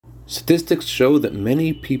Statistics show that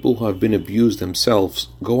many people who have been abused themselves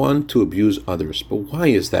go on to abuse others. But why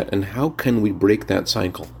is that, and how can we break that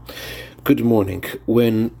cycle? Good morning.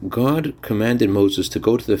 When God commanded Moses to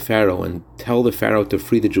go to the Pharaoh and tell the Pharaoh to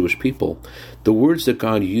free the Jewish people, the words that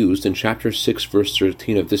God used in chapter 6, verse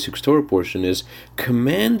 13 of this Torah portion is,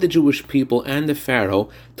 command the Jewish people and the Pharaoh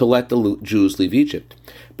to let the Jews leave Egypt.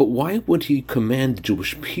 But why would he command the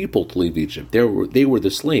Jewish people to leave Egypt? They were the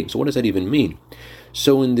slaves. So what does that even mean?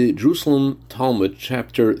 So in the Jerusalem Talmud,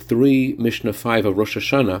 chapter 3, Mishnah 5 of Rosh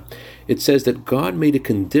Hashanah, it says that God made a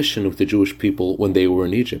condition with the Jewish people when they were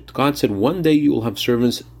in Egypt. God said, one day you will have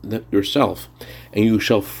servants yourself, and you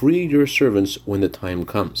shall free your servants when the time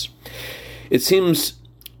comes. It seems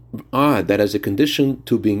odd that as a condition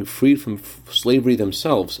to being freed from slavery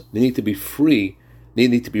themselves, they need to be free. They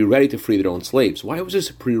need to be ready to free their own slaves. Why was this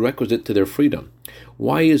a prerequisite to their freedom?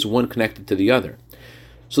 Why is one connected to the other?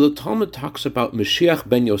 So the Talmud talks about Mashiach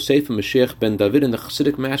ben Yosef and Mashiach ben David, and the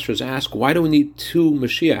Chassidic masters ask, why do we need two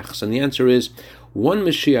Mashiachs? And the answer is, one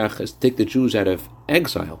Mashiach is to take the Jews out of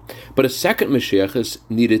exile, but a second Mashiach is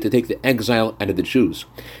needed to take the exile out of the Jews.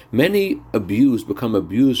 Many abused become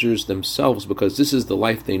abusers themselves because this is the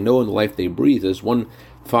life they know and the life they breathe. As one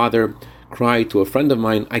father cried to a friend of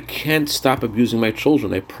mine, I can't stop abusing my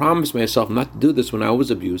children. I promised myself not to do this when I was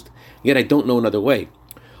abused, yet I don't know another way.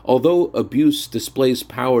 Although abuse displays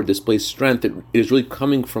power, displays strength, it is really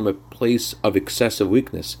coming from a place of excessive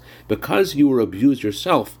weakness. Because you were abused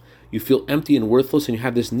yourself, you feel empty and worthless, and you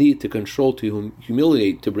have this need to control, to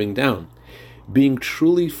humiliate, to bring down. Being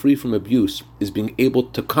truly free from abuse is being able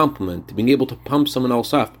to compliment, being able to pump someone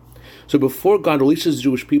else up. So before God releases the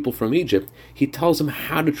Jewish people from Egypt, he tells them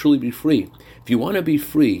how to truly be free. If you want to be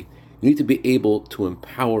free, you need to be able to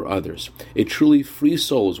empower others. A truly free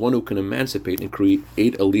soul is one who can emancipate and create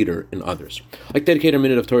a leader in others. I'd like to dedicate a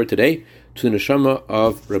minute of Torah today to the neshama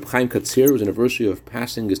of Reb Chaim Katzir, whose anniversary of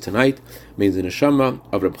passing is tonight. May the neshama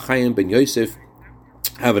of Reb Chaim ben Yosef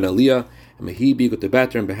have an aliyah, and may he be good to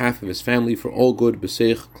better on behalf of his family for all good,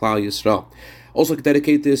 b'seich klal Yisrael. Also, I could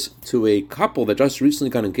dedicate this to a couple that just recently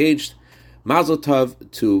got engaged. Mazel tov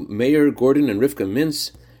to Mayor Gordon and Rivka Mintz.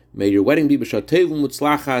 May your wedding be b'shat tov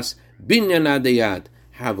u'mutzlachas. Binyan adayad.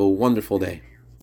 Have a wonderful day.